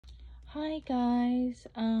Hi guys,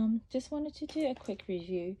 just wanted to do a quick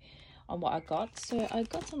review on what I got. So I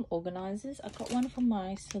got some organizers. I got one for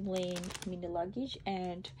my Celine mini luggage,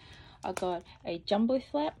 and I got a jumbo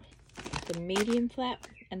flap, the medium flap,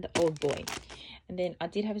 and the old boy. And then I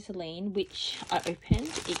did have a Celine which I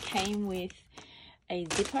opened. It came with a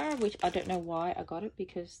zipper, which I don't know why I got it,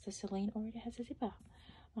 because the Celine already has a zipper.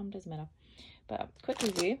 Doesn't matter. But quick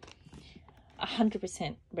review,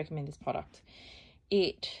 100% recommend this product.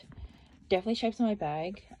 It definitely shapes my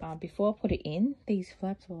bag. Before I put it in, these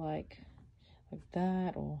flaps were like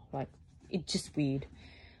that, or like it's just weird.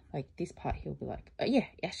 Like this part here will be like, oh yeah,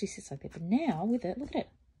 it actually sits like that. But now with it, look at it,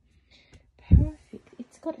 perfect.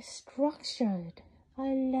 It's got a structured.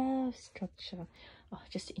 I love structure. Oh,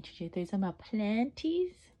 just to introduce, those are my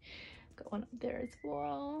planties. Got one up there as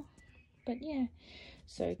well. But yeah,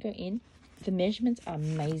 so go in. The measurements are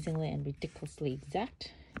amazingly and ridiculously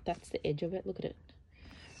exact. That's the edge of it. Look at it,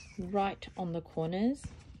 right on the corners.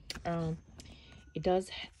 It does,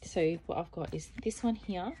 so what I've got is this one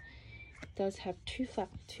here. It does have two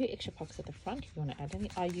extra pockets at the front if you want to add any.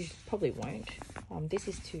 I probably won't. This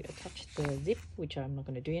is to attach the zip, which I'm not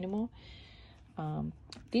going to do anymore.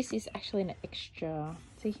 This is actually an extra,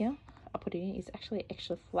 see here, I put it in, it's actually an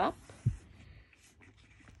extra flap.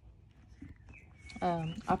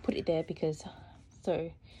 I put it there because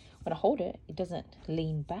so when I hold it, it doesn't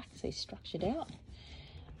lean back, so it's structured out.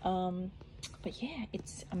 But yeah,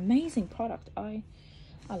 it's amazing product. I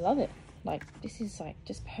love it. Like, this is like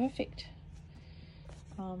just perfect.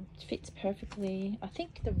 It fits perfectly. I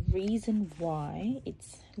think the reason why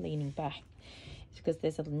it's leaning back is because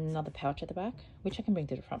there's another pouch at the back, which I can bring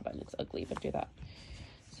to the front, but it looks ugly if I do that.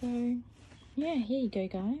 So yeah, here you go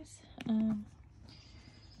guys.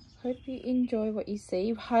 Hope you enjoy what you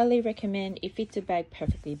see. Highly recommend. It fits a bag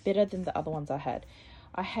perfectly, better than the other ones I had.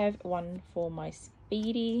 I have one for my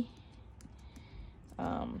Speedy,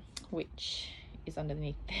 which is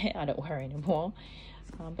underneath there. I don't wear it anymore.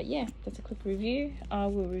 But yeah, that's a quick review. I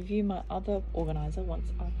will review my other organizer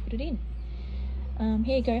once I put it in.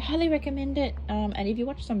 Here you go, highly recommend it. And if you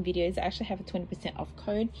watch some videos, I actually have a 20% off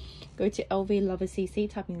code. Go to LV Lover CC,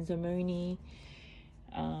 type in Zoomoni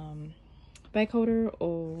bag holder,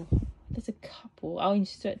 or there's a couple. I'll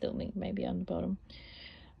insert the link maybe on the bottom.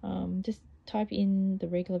 Just type in the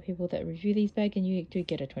regular people that review these bags and you do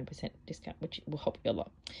get a 20% discount, which will help you a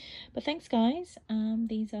lot. But thanks guys.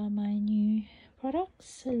 These are my new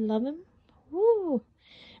products. I love them. Woo!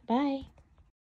 Bye.